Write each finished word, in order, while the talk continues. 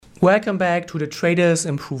Welcome back to the Traders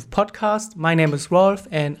Improve podcast. My name is Rolf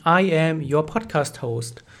and I am your podcast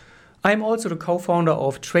host. I'm also the co-founder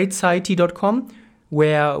of TradeSociety.com,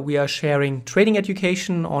 where we are sharing trading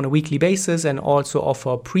education on a weekly basis and also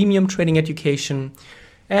offer premium trading education.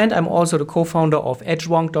 And I'm also the co-founder of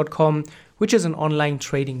Edgewonk.com, which is an online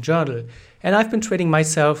trading journal. And I've been trading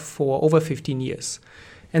myself for over 15 years.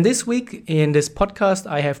 And this week in this podcast,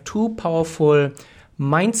 I have two powerful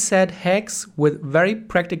mindset hacks with very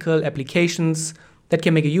practical applications that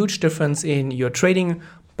can make a huge difference in your trading,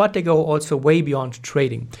 but they go also way beyond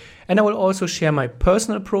trading. And I will also share my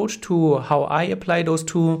personal approach to how I apply those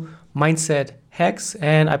two mindset hacks,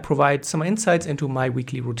 and I provide some insights into my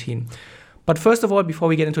weekly routine. But first of all, before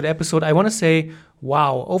we get into the episode, I want to say,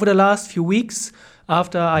 wow, over the last few weeks,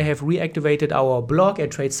 after I have reactivated our blog at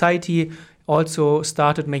Trade Society, also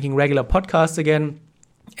started making regular podcasts again,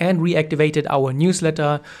 and reactivated our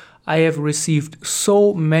newsletter, I have received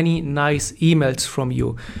so many nice emails from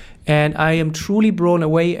you. And I am truly blown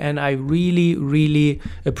away, and I really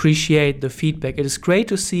appreciate the feedback. It is great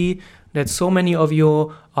to see that so many of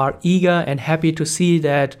you are eager and happy to see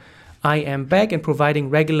that I am back and providing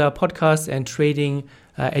regular podcasts and trading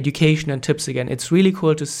education and tips again. It's really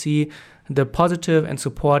cool to see the positive and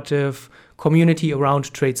supportive community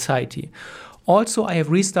around Trade Society. Also, I have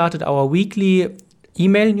restarted our weekly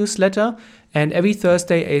email newsletter, and every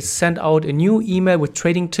Thursday I send out a new email with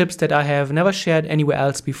trading tips that I have never shared anywhere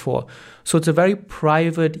else before. So it's a very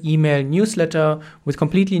private email newsletter with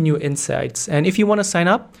completely new insights. And if you want to sign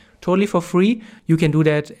up totally for free, you can do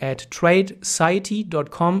that at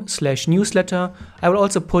tradesociety.com/newsletter. I will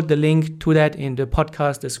also put the link to that in the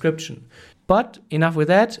podcast description. But enough with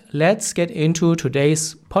that, let's get into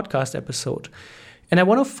today's podcast episode. And I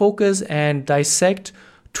want to focus and dissect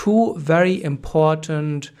two very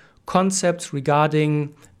important concepts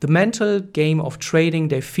regarding the mental game of trading.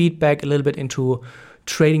 They feed back a little bit into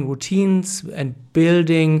trading routines and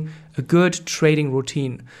building a good trading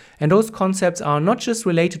routine. And those concepts are not just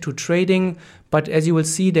related to trading, but as you will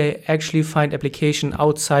see, they actually find application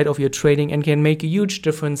outside of your trading and can make a huge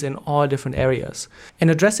difference in all different areas. And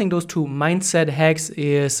addressing those two mindset hacks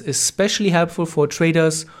is especially helpful for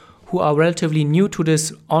traders who are relatively new to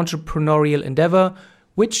this entrepreneurial endeavor,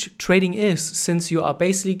 which trading is, since you are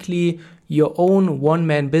basically your own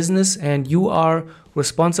one-man business and you are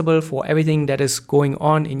responsible for everything that is going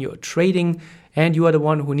on in your trading, and you are the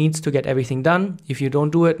one who needs to get everything done. If you don't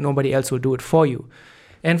do it, nobody else will do it for you.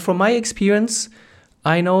 And from my experience,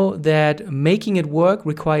 I know that making it work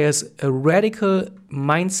requires a radical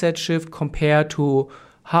mindset shift compared to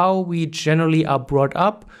how we generally are brought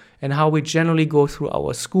up and how we generally go through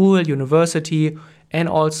our school, university, and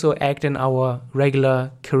also act in our regular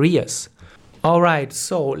careers. All right,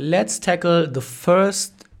 so let's tackle the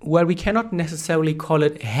first, well, we cannot necessarily call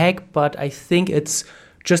it hack, but I think it's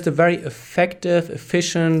just a very effective,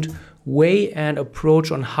 efficient way and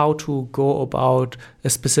approach on how to go about a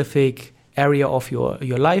specific area of your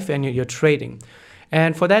life and your trading.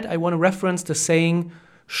 And for that, I want to reference the saying,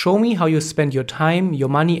 show me how you spend your time, your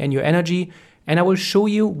money, and your energy, and I will show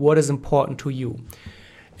you what is important to you.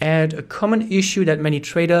 And a common issue that many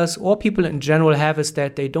traders or people in general have is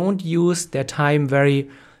that they don't use their time very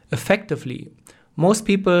effectively. Most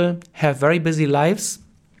people have very busy lives.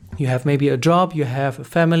 You have maybe a job, you have a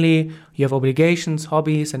family, you have obligations,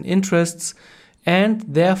 hobbies, and interests. And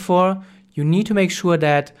therefore, you need to make sure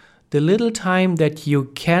that the little time that you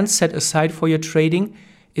can set aside for your trading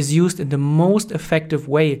is used in the most effective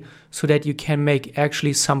way so that you can make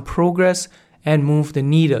actually some progress and move the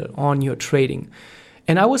needle on your trading.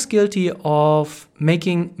 And I was guilty of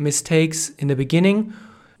making mistakes in the beginning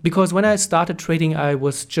because when I started trading, I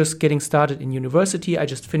was just getting started in university. I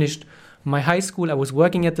just finished my high school. I was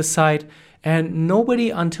working at the site, and nobody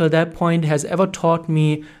until that point has ever taught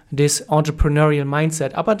me this entrepreneurial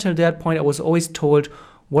mindset. Up until that point, I was always told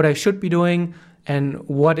what I should be doing and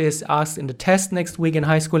what is asked in the test next week in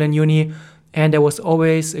high school and uni. And there was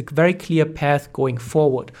always a very clear path going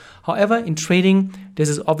forward. However, in trading, this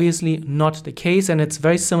is obviously not the case, and it's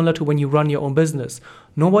very similar to when you run your own business.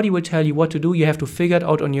 Nobody will tell you what to do. You have to figure it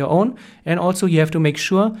out on your own, and also you have to make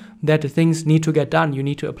sure that the things need to get done. You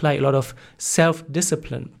need to apply a lot of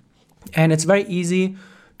self-discipline. And it's very easy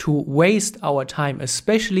to waste our time,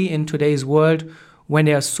 especially in today's world when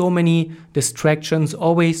there are so many distractions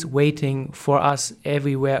always waiting for us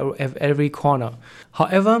everywhere, at every corner.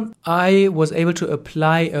 However, I was able to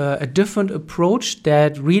apply a different approach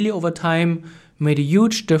that really over time made a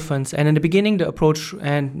huge difference. And in the beginning,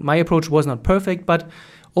 my approach was not perfect, but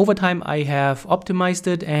over time I have optimized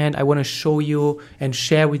it, and I want to show you and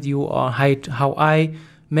share with you how I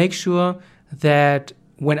make sure that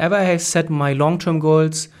whenever I have set my long-term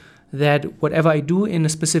goals, that whatever I do in a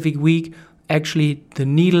specific week, actually the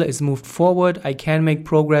needle is moved forward, I can make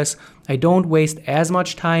progress, I don't waste as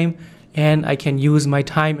much time, and I can use my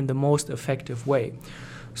time in the most effective way.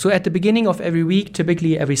 So at the beginning of every week,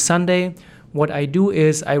 typically every Sunday, what I do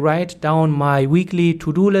is I write down my weekly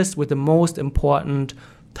to-do list with the most important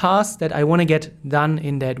tasks that I want to get done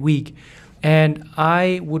in that week. And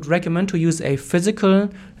I would recommend to use a physical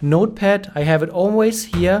notepad. I have it always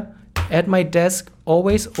here at my desk,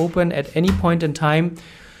 always open at any point in time.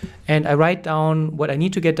 And I write down what I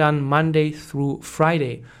need to get done Monday through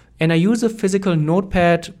Friday. And I use a physical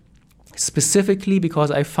notepad specifically because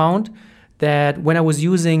I found that when I was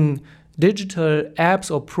using digital apps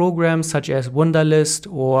or programs such as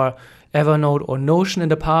Wunderlist or Evernote or Notion in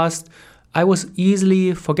the past, I was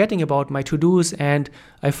easily forgetting about my to-dos, and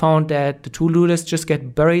I found that the to-do list just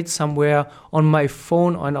get buried somewhere on my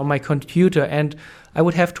phone and on my computer, and I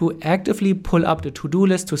would have to actively pull up the to-do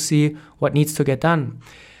list to see what needs to get done.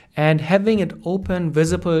 And having it open,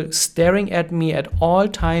 visible, staring at me at all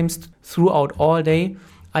times throughout all day,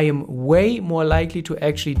 I am way more likely to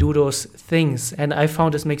actually do those things. And I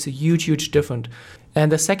found this makes a huge, huge difference. And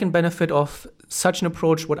the second benefit of such an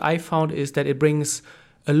approach, what I found is that it brings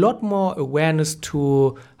a lot more awareness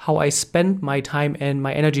to how I spend my time and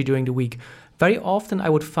my energy during the week. Very often I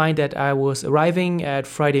would find that I was arriving at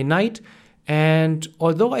Friday night, and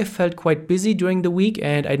although I felt quite busy during the week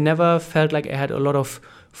and I never felt like I had a lot of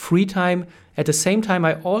free time, at the same time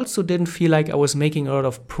I also didn't feel like I was making a lot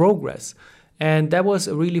of progress. And that was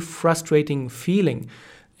a really frustrating feeling.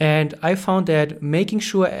 And I found that making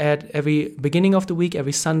sure at every beginning of the week,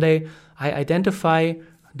 every Sunday, I identify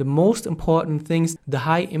the most important things, the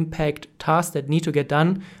high impact tasks that need to get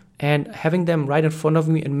done, and having them right in front of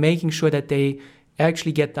me and making sure that they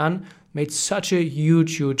actually get done made such a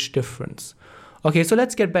huge, huge difference. Okay, so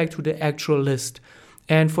let's get back to the actual list.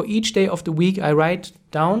 And for each day of the week, I write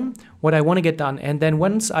down what I want to get done. And then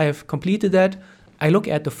once I have completed that, I look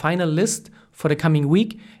at the final list for the coming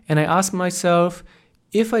week and I ask myself,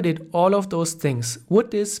 if I did all of those things,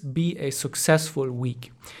 would this be a successful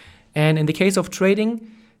week? And in the case of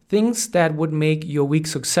trading, things that would make your week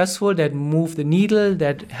successful, that move the needle,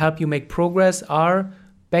 that help you make progress are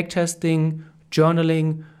backtesting,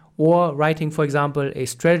 journaling, or writing, for example, a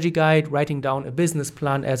strategy guide, writing down a business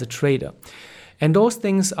plan as a trader. And those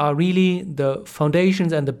things are really the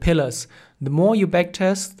foundations and the pillars. The more you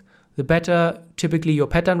backtest, the better typically your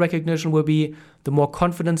pattern recognition will be, the more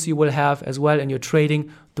confidence you will have as well in your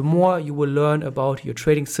trading, the more you will learn about your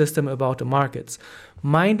trading system, about the markets.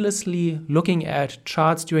 Mindlessly looking at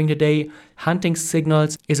charts during the day, hunting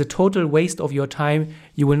signals is a total waste of your time.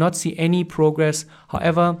 You will not see any progress.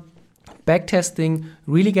 However, backtesting,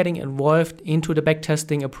 really getting involved into the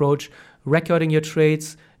backtesting approach, recording your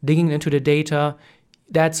trades, digging into the data,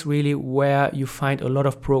 that's really where you find a lot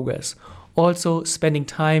of progress. Also, spending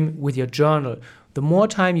time with your journal. The more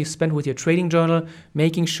time you spend with your trading journal,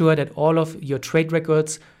 making sure that all of your trade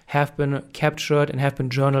records have been captured and have been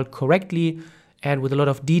journaled correctly and with a lot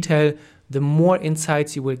of detail, the more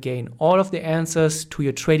insights you will gain. All of the answers to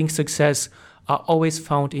your trading success are always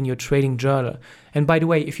found in your trading journal. And by the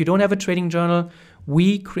way, if you don't have a trading journal,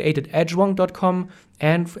 we created edgewong.com,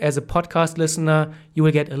 and as a podcast listener, you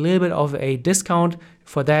will get a little bit of a discount.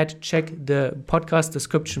 For that, check the podcast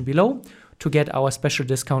description below to get our special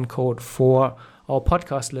discount code for our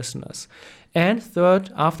podcast listeners. And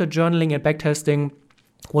third, after journaling and backtesting,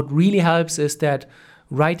 what really helps is that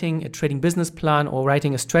writing a trading business plan or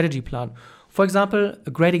writing a strategy plan. For example,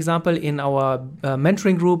 a great example in our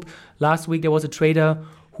mentoring group, last week there was a trader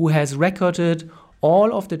who has recorded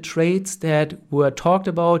all of the trades that were talked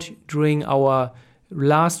about during our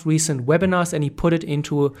last recent webinars, and he put it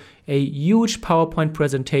into a huge PowerPoint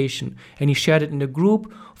presentation and he shared it in the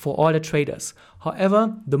group for all the traders.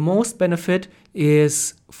 However, the most benefit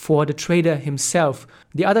is for the trader himself.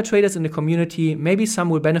 The other traders in the community, maybe some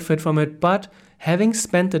will benefit from it, but having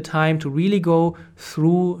spent the time to really go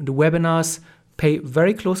through the webinars, pay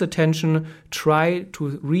very close attention, try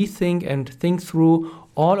to rethink and think through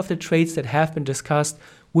all of the trades that have been discussed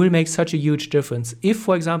will make such a huge difference. If,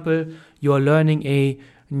 for example, you're learning a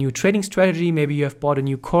new trading strategy, maybe you have bought a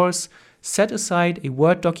new course, set aside a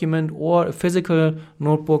Word document or a physical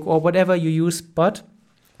notebook or whatever you use, but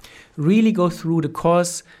really go through the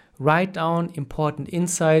course, write down important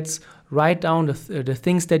insights, write down the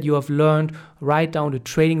things that you have learned, write down the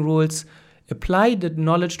trading rules, apply the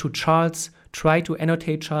knowledge to charts, try to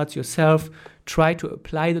annotate charts yourself, try to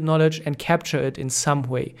apply the knowledge and capture it in some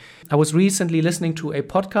way. I was recently listening to a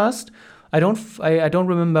podcast. I don't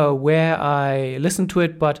remember where I listened to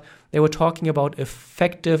it, but they were talking about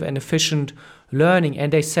effective and efficient learning.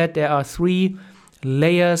 And they said there are 3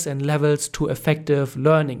 layers and levels to effective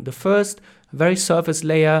learning. The first, very surface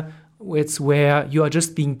layer, it's where you are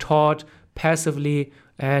just being taught passively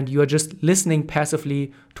and you are just listening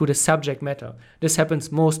passively to the subject matter. This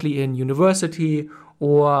happens mostly in university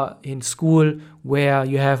or in school, where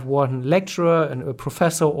you have one lecturer and a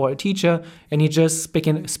professor or a teacher, and you're just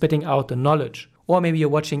spitting out the knowledge. Or maybe you're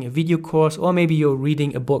watching a video course, or maybe you're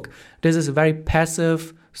reading a book. This is very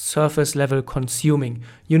passive, surface level consuming.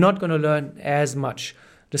 You're not going to learn as much.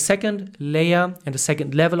 The second layer and the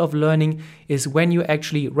second level of learning is when you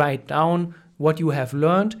actually write down what you have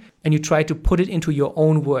learned and you try to put it into your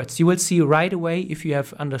own words. You will see right away if you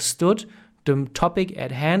have understood the topic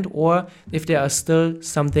at hand or if there are still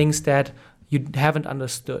some things that you haven't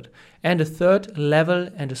understood. And the third level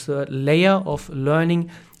and the third layer of learning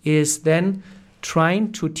is then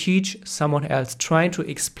trying to teach someone else, trying to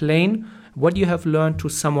explain what you have learned to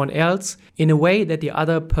someone else in a way that the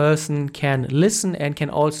other person can listen and can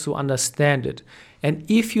also understand it. And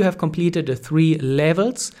if you have completed the 3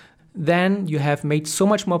 levels, then you have made so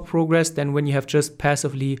much more progress than when you have just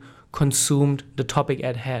passively consumed the topic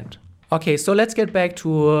at hand. Okay, so let's get back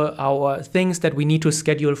to our things that we need to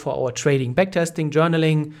schedule for our trading: backtesting,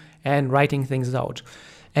 journaling, and writing things out.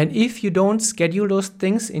 And if you don't schedule those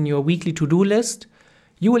things in your weekly to-do list,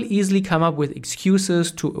 you will easily come up with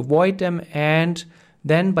excuses to avoid them, and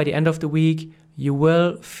then by the end of the week, you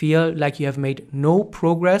will feel like you have made no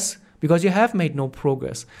progress because you have made no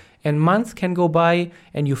progress. And months can go by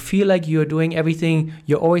and you feel like you're doing everything.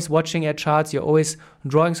 You're always watching at charts. You're always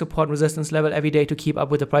drawing support and resistance level every day to keep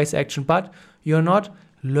up with the price action, but you're not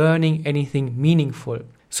learning anything meaningful.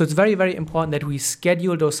 So it's very, very important that we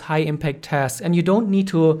schedule those high impact tasks. And you don't need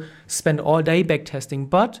to spend all day backtesting,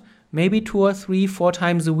 but maybe 2 or 3, 4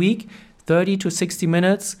 times a week, 30 to 60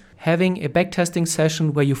 minutes, having a backtesting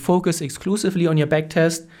session where you focus exclusively on your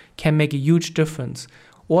backtest can make a huge difference.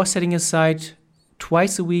 Or setting aside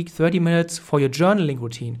twice a week, 30 minutes for your journaling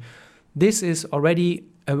routine. This is already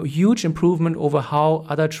a huge improvement over how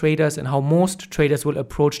other traders and how most traders will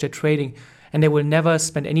approach their trading, and they will never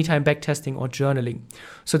spend any time backtesting or journaling.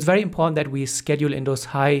 So it's very important that we schedule in those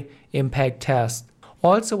high impact tasks.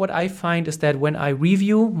 Also, what I find is that when I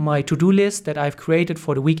review my to-do list that I've created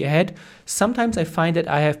for the week ahead, sometimes I find that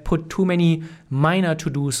I have put too many minor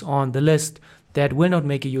to-dos on the list that will not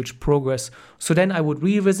make a huge progress. So then I would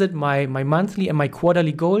revisit my monthly and my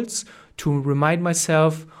quarterly goals to remind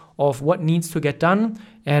myself of what needs to get done,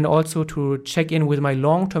 and also to check in with my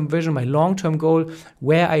long-term vision, my long-term goal,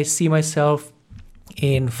 where I see myself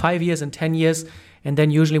in 5 years and 10 years. And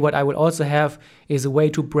then usually what I will also have is a way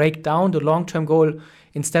to break down the long-term goal.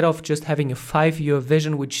 Instead of just having a 5-year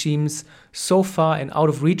vision, which seems so far and out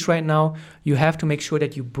of reach right now, you have to make sure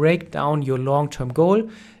that you break down your long-term goal.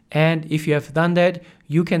 And if you have done that,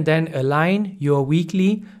 you can then align your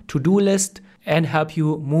weekly to-do list and help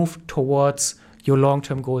you move towards your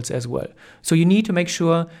long-term goals as well. So you need to make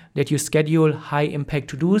sure that you schedule high-impact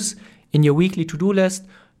to-dos in your weekly to-do list.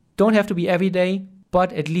 Don't have to be every day,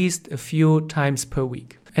 but at least a few times per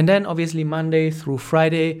week. And then obviously Monday through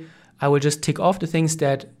Friday, I will just tick off the things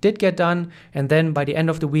that did get done. And then by the end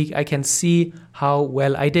of the week, I can see how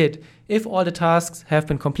well I did. If all the tasks have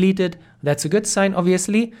been completed, that's a good sign,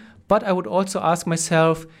 obviously. But I would also ask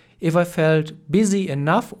myself if I felt busy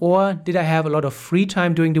enough, or did I have a lot of free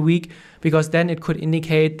time during the week? Because then it could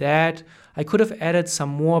indicate that I could have added some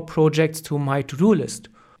more projects to my to-do list.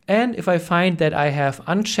 And if I find that I have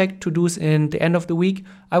unchecked to-dos in the end of the week,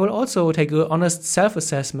 I will also take an honest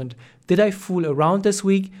self-assessment. Did I fool around this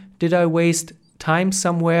week? Did I waste time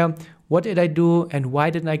somewhere? What did I do, and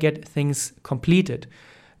why didn't I get things completed?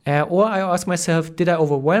 Or I ask myself, did I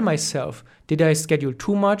overwhelm myself? Did I schedule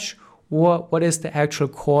too much? Or what is the actual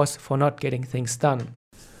cause for not getting things done?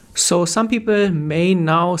 So some people may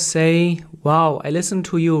now say, wow, I listened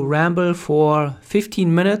to you ramble for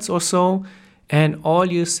 15 minutes or so, and all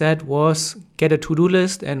you said was get a to-do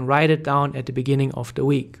list and write it down at the beginning of the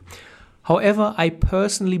week. However, I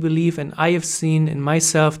personally believe, and I have seen in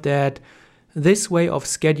myself, that this way of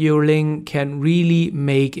scheduling can really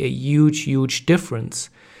make a huge, huge difference.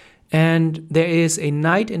 And there is a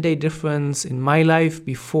night and day difference in my life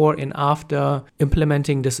before and after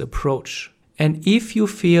implementing this approach. And if you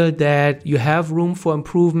feel that you have room for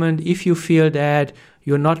improvement, if you feel that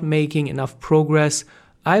you're not making enough progress,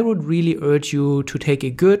 I would really urge you to take a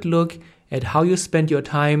good look at how you spend your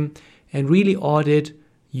time and really audit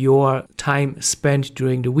your time spent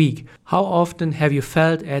during the week. How often have you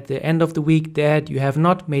felt at the end of the week that you have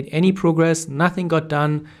not made any progress, nothing got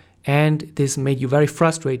done, and this made you very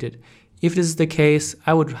frustrated? If this is the case,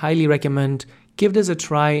 I would highly recommend give this a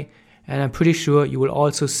try, and I'm pretty sure you will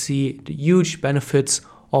also see the huge benefits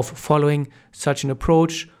of following such an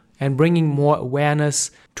approach and bringing more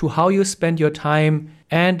awareness to how you spend your time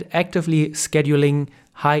and actively scheduling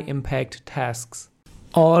high impact tasks.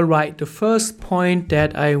 All right, the first point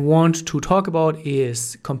that I want to talk about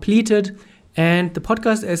is completed. And the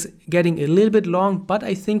podcast is getting a little bit long, but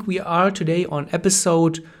I think we are today on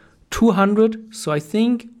episode 200. So I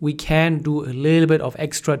think we can do a little bit of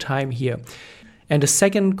extra time here. And the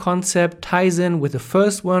second concept ties in with the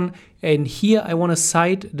first one. And here I want to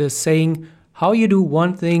cite the saying, how you do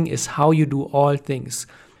one thing is how you do all things.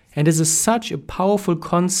 And this is such a powerful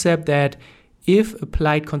concept that, if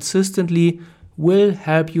applied consistently, will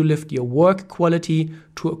help you lift your work quality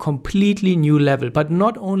to a completely new level. But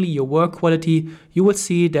not only your work quality, you will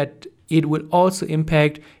see that it will also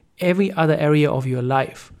impact every other area of your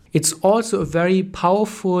life. It's also a very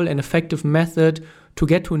powerful and effective method to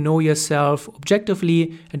get to know yourself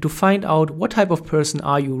objectively and to find out what type of person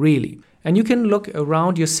are you really. And you can look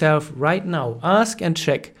around yourself right now, ask and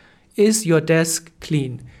check, is your desk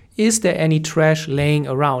clean? Is there any trash laying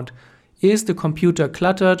around? Is the computer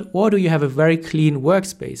cluttered, or do you have a very clean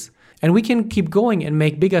workspace? And we can keep going and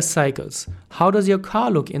make bigger cycles. How does your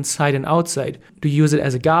car look inside and outside? Do you use it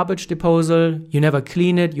as a garbage disposal? You never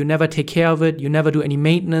clean it, you never take care of it, you never do any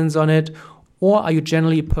maintenance on it? Or are you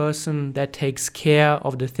generally a person that takes care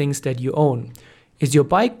of the things that you own? Is your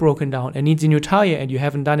bike broken down and needs a new tire and you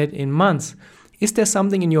haven't done it in months? Is there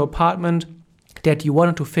something in your apartment that you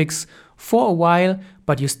wanted to fix for a while,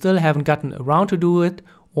 but you still haven't gotten around to do it?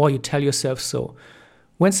 Or you tell yourself so.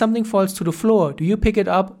 When something falls to the floor, do you pick it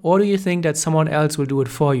up, or do you think that someone else will do it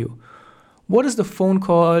for you? What is the phone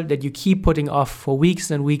call that you keep putting off for weeks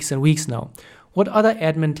and weeks and weeks now? What other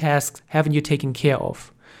admin tasks haven't you taken care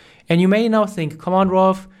of? And you may now think, come on,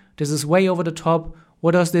 Rolf, this is way over the top.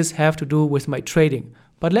 What does this have to do with my trading?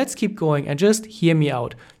 But let's keep going and just hear me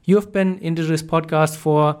out. You have been into this podcast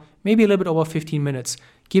for maybe a little bit over 15 minutes.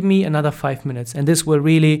 Give me another 5 minutes, and this will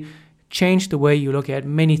really change the way you look at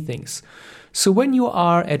many things. So when you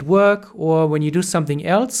are at work or when you do something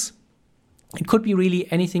else, it could be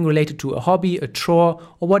really anything related to a hobby, a chore,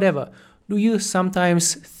 or whatever. Do you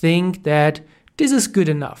sometimes think that this is good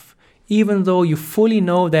enough, even though you fully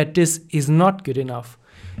know that this is not good enough?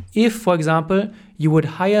 If, for example, you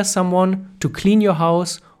would hire someone to clean your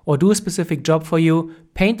house or do a specific job for you,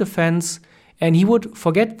 paint the fence, and he would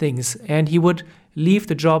forget things and he would leave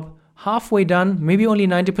the job halfway done, maybe only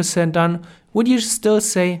 90% done, would you still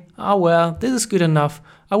say, well, this is good enough,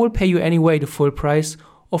 I will pay you anyway the full price?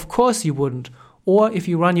 Of course you wouldn't. Or if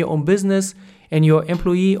you run your own business and your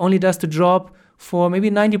employee only does the job for maybe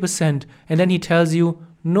 90% and then he tells you,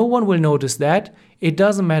 no one will notice that, it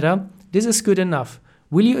doesn't matter, this is good enough.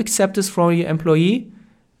 Will you accept this from your employee?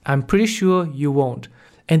 I'm pretty sure you won't.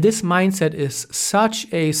 And this mindset is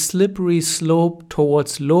such a slippery slope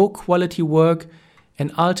towards low quality work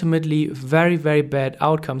and ultimately very, very bad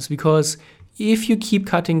outcomes, because if you keep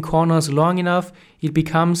cutting corners long enough, it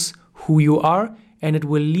becomes who you are and it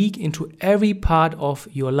will leak into every part of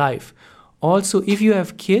your life. Also, if you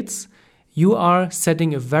have kids, you are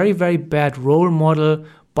setting a very, very bad role model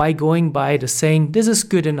by going by the saying, this is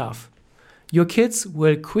good enough. Your kids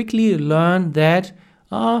will quickly learn that,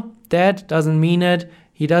 dad doesn't mean it,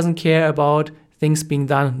 he doesn't care about things being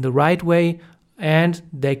done the right way, and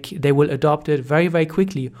they will adopt it very, very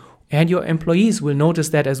quickly. And your employees will notice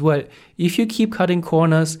that as well. If you keep cutting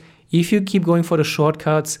corners, if you keep going for the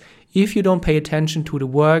shortcuts, if you don't pay attention to the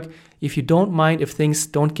work, if you don't mind if things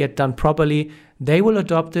don't get done properly, they will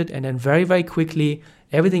adopt it, and then very, very quickly,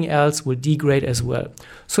 everything else will degrade as well.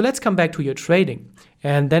 So let's come back to your trading,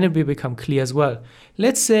 and then it will become clear as well.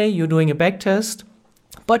 Let's say you're doing a back test,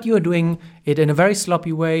 but you're doing it in a very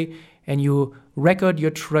sloppy way, and you record your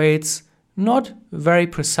trades not very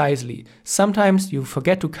precisely. Sometimes you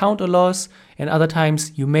forget to count a loss, and other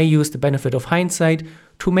times you may use the benefit of hindsight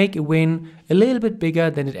to make a win a little bit bigger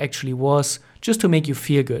than it actually was, just to make you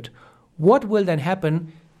feel good. What will then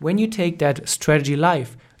happen when you take that strategy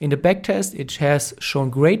live? In the backtest, it has shown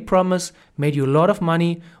great promise, made you a lot of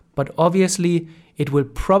money, but obviously it will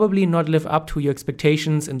probably not live up to your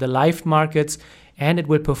expectations in the live markets, and it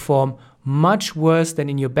will perform much worse than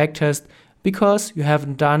in your backtest because you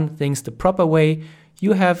haven't done things the proper way,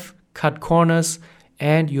 you have cut corners,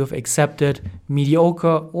 and you have accepted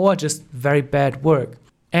mediocre or just very bad work.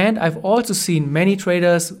 And I've also seen many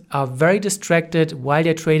traders are very distracted while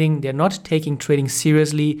they're trading. They're not taking trading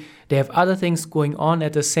seriously. They have other things going on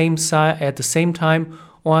at the same time,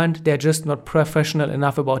 and they're just not professional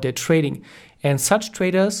enough about their trading. And such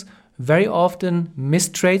traders very often miss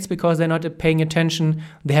trades because they're not paying attention.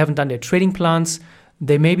 They haven't done their trading plans.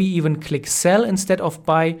 They maybe even click sell instead of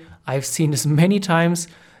buy. I've seen this many times.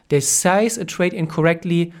 They size a trade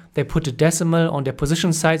incorrectly. They put a decimal on their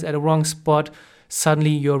position size at a wrong spot.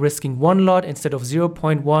 Suddenly you're risking 1 lot instead of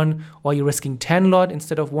 0.1, or you're risking 10 lot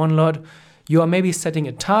instead of 1 lot. You are maybe setting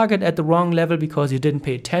a target at the wrong level because you didn't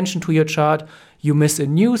pay attention to your chart. You miss a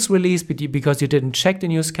news release because you didn't check the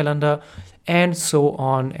news calendar, and so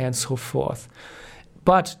on and so forth.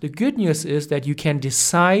 But the good news is that you can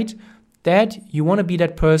decide that you want to be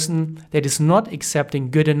that person that is not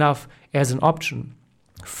accepting good enough as an option.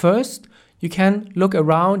 First, you can look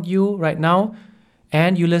around you right now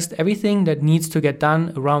and you list everything that needs to get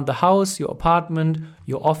done around the house, your apartment,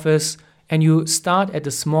 your office, and you start at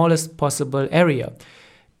the smallest possible area.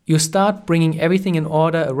 You start bringing everything in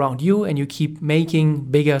order around you and you keep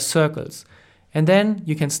making bigger circles. And then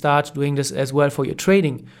you can start doing this as well for your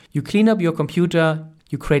trading. You clean up your computer,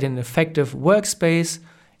 you create an effective workspace,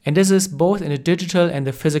 and this is both in a digital and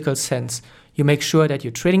the physical sense. You make sure that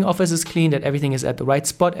your trading office is clean, that everything is at the right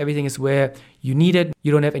spot, everything is where you need it,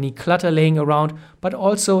 you don't have any clutter laying around, but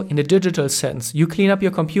also in the digital sense. You clean up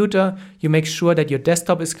your computer, you make sure that your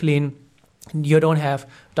desktop is clean, you don't have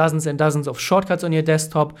dozens and dozens of shortcuts on your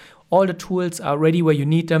desktop, all the tools are ready where you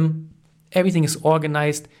need them, everything is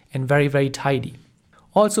organized and very, very tidy.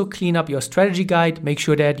 Also clean up your strategy guide, make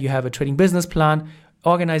sure that you have a trading business plan,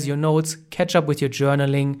 organize your notes, catch up with your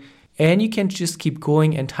journaling, and you can just keep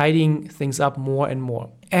going and tidying things up more and more.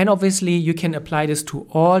 And obviously you can apply this to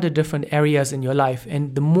all the different areas in your life.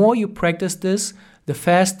 And the more you practice this, the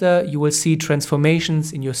faster you will see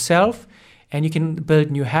transformations in yourself, and you can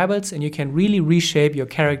build new habits and you can really reshape your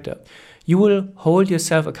character. You will hold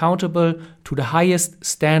yourself accountable to the highest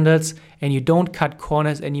standards and you don't cut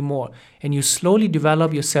corners anymore. And you slowly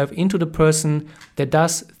develop yourself into the person that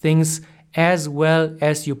does things as well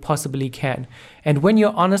as you possibly can. And when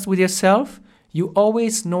you're honest with yourself, you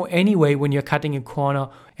always know anyway when you're cutting a corner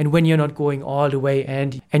and when you're not going all the way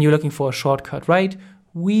and you're looking for a shortcut, right?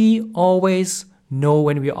 We always know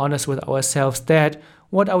when we're honest with ourselves that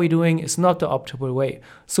what are we doing is not the optimal way.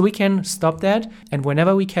 So we can stop that, and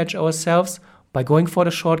whenever we catch ourselves by going for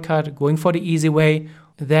the shortcut, going for the easy way,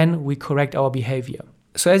 then we correct our behavior.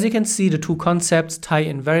 So as you can see, the two concepts tie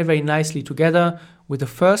in very, very nicely together. With the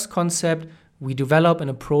first concept, we develop an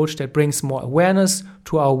approach that brings more awareness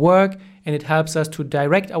to our work, and it helps us to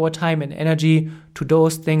direct our time and energy to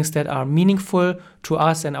those things that are meaningful to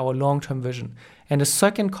us and our long-term vision. And the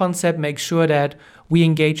second concept makes sure that we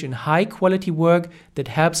engage in high quality work that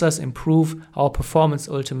helps us improve our performance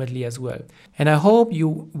ultimately as well. And I hope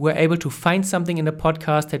you were able to find something in the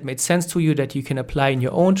podcast that made sense to you that you can apply in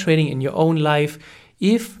your own trading, in your own life.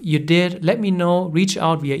 If you did, let me know, reach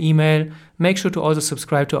out via email. Make sure to also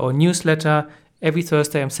subscribe to our newsletter. Every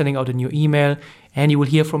Thursday I'm sending out a new email, and you will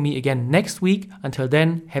hear from me again next week. Until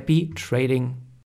then, happy trading.